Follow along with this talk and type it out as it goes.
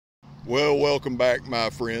Well, welcome back, my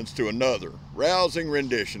friends, to another rousing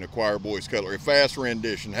rendition of Choir Boys Cutlery. A fast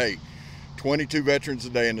rendition. Hey, 22 veterans a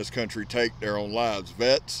day in this country take their own lives.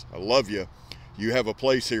 Vets, I love you. You have a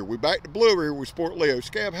place here. We back to blue over here. We sport Leo.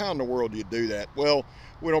 Scab, how in the world do you do that? Well,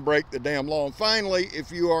 we don't break the damn law. And finally,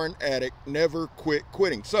 if you are an addict, never quit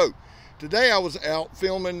quitting. So, today I was out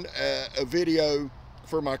filming a video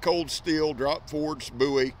for my cold steel drop forged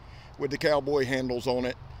buoy with the cowboy handles on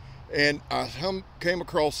it. And I came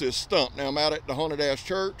across this stump. Now I'm out at the Haunted Ass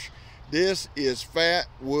Church. This is fat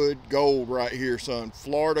wood gold right here, son.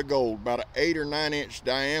 Florida gold, about an 8 or 9 inch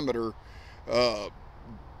diameter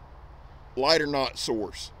lighter knot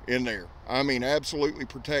source in there. I mean, absolutely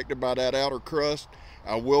protected by that outer crust.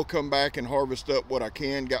 I will come back and harvest up what I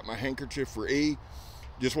can. Got my handkerchief for E.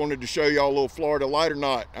 Just wanted to show y'all a little Florida lighter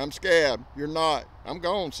knot. I'm Scab. You're not. I'm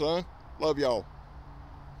gone, son. Love y'all.